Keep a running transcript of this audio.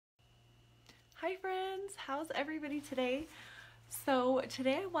Hi friends, how's everybody today? So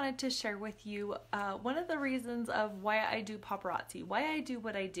today I wanted to share with you one of the reasons of why I do paparazzi, why I do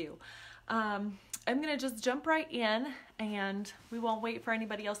what I do. I'm going to just jump right in and we won't wait for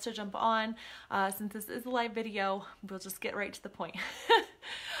anybody else to jump on. Since this is a live video, we'll just get right to the point.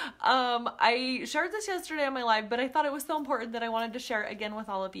 I shared this yesterday on my live, but I thought it was so important that I wanted to share it again with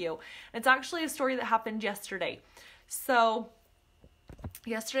all of you. It's actually a story that happened yesterday. So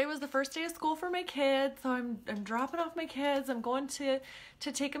yesterday was the first day of school for my kids, so I'm dropping off my kids. I'm going to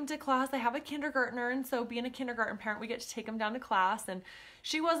take them to class. I have a kindergartner, and so being a kindergarten parent, we get to take them down to class, and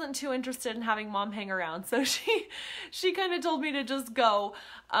she wasn't too interested in having mom hang around, so she kind of told me to just go,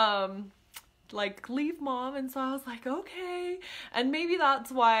 like leave mom, and so I was like, okay. And maybe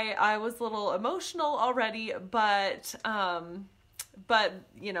that's why I was a little emotional already, but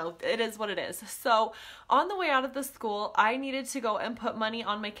you know, it is what it is. So on the way out of the school, I needed to go and put money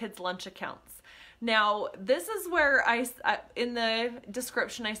on my kids' lunch accounts. Now, this is where in the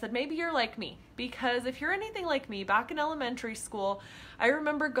description, I said, maybe you're like me, because if you're anything like me, back in elementary school, I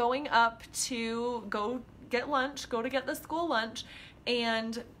remember going up to go get lunch, go to get the school lunch,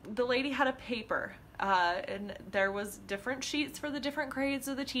 and the lady had a paper. And there was different sheets for the different grades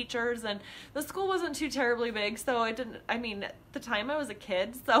of the teachers, and the school wasn't too terribly big, so it didn't, I mean, at the time I was a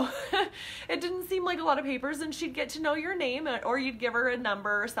kid, so it didn't seem like a lot of papers, and she'd get to know your name, or you'd give her a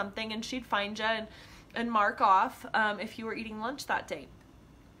number or something, and she'd find you and mark off if you were eating lunch that day.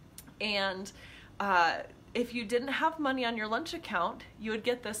 And if you didn't have money on your lunch account, you would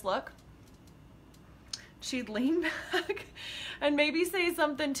get this look. She'd lean back and maybe say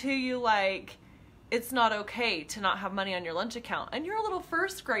something to you like, it's not okay to not have money on your lunch account. And you're a little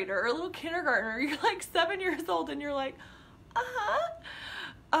first grader or a little kindergartner. You're like 7 years old and you're like,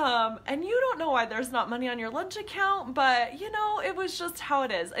 and you don't know why there's not money on your lunch account, but you know, it was just how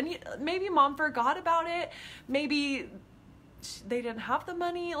it is. And maybe mom forgot about it. Maybe they didn't have the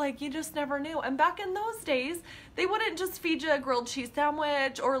money, like you just never knew. And back in those days, they wouldn't just feed you a grilled cheese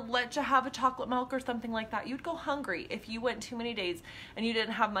sandwich or let you have a chocolate milk or something like that. You'd go hungry if you went too many days and you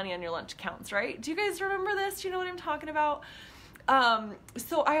didn't have money on your lunch accounts, right? Do you guys remember this? Do you know what I'm talking about?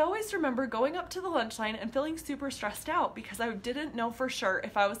 So I always remember going up to the lunch line and feeling super stressed out because I didn't know for sure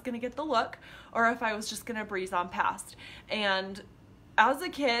if I was going to get the look or if I was just going to breeze on past. And as a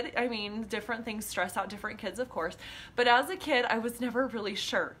kid, I mean, different things stress out different kids, of course, but as a kid, I was never really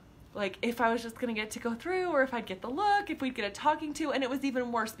sure, like, if I was just going to get to go through or if I'd get the look, if we'd get a talking to, and it was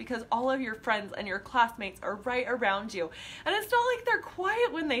even worse because all of your friends and your classmates are right around you, and it's not like they're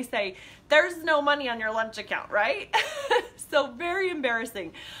quiet when they say, there's no money on your lunch account, right? So very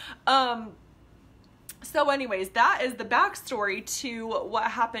embarrassing. So anyways, that is the backstory to what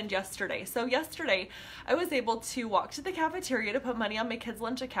happened yesterday. So yesterday, I was able to walk to the cafeteria to put money on my kids'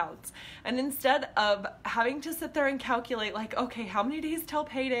 lunch accounts. And instead of having to sit there and calculate, like, okay, how many days till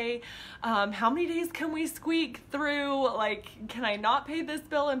payday? How many days can we squeak through? Like, can I not pay this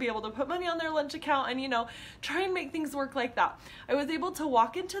bill and be able to put money on their lunch account? And, you know, try and make things work like that. I was able to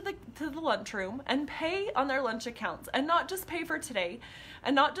walk into the lunchroom and pay on their lunch accounts, and not just pay for today,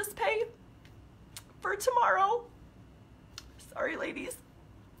 and not just pay for tomorrow. Sorry, ladies,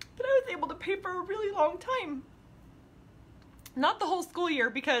 but I was able to pay for a really long time. Not the whole school year,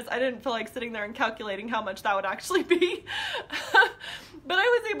 because I didn't feel like sitting there and calculating how much that would actually be. But I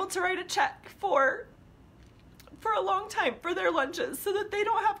was able to write a check for a long time for their lunches so that they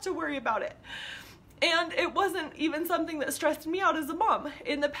don't have to worry about it. And it wasn't even something that stressed me out as a mom.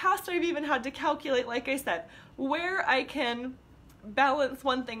 In the past, I've even had to calculate, like I said, where I can balance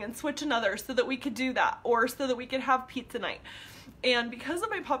one thing and switch another so that we could do that, or so that we could have pizza night. And because of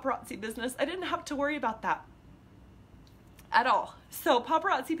my paparazzi business, I didn't have to worry about that at all. So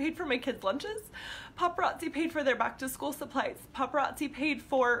paparazzi paid for my kids' lunches, paparazzi paid for their back to school supplies, paparazzi paid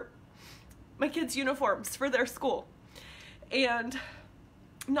for my kids' uniforms for their school. And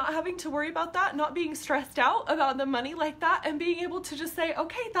not having to worry about that, not being stressed out about the money like that, and being able to just say,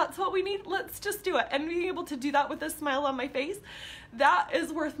 okay, that's what we need, let's just do it, and being able to do that with a smile on my face, that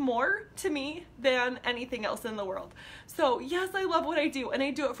is worth more to me than anything else in the world. So yes, I love what I do, and I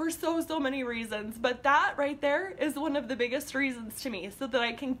do it for so many reasons, but that right there is one of the biggest reasons to me, so that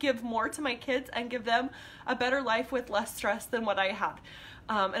I can give more to my kids and give them a better life with less stress than what I had.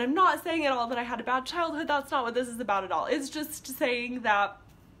 And I'm not saying at all that I had a bad childhood. That's not what this is about at all. It's just saying that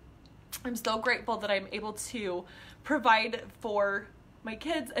I'm so grateful that I'm able to provide for my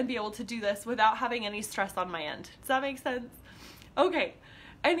kids and be able to do this without having any stress on my end. Does that make sense? Okay,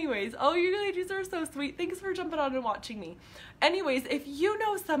 Anyways, oh, you ladies are so sweet. Thanks for jumping on and watching me. Anyways, if you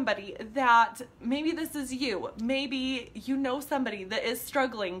know somebody that, maybe this is you, maybe you know somebody that is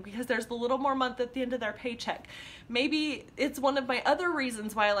struggling because there's a little more month at the end of their paycheck. Maybe it's one of my other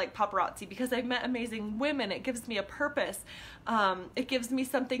reasons why I like Paparazzi, because I've met amazing women. It gives me a purpose. It gives me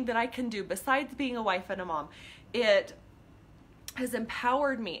something that I can do besides being a wife and a mom. It has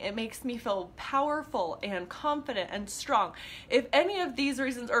empowered me. It makes me feel powerful and confident and strong. If any of these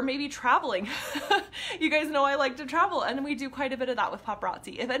reasons, or maybe traveling, you guys know I like to travel, and we do quite a bit of that with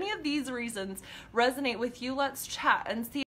Paparazzi. If any of these reasons resonate with you, let's chat and see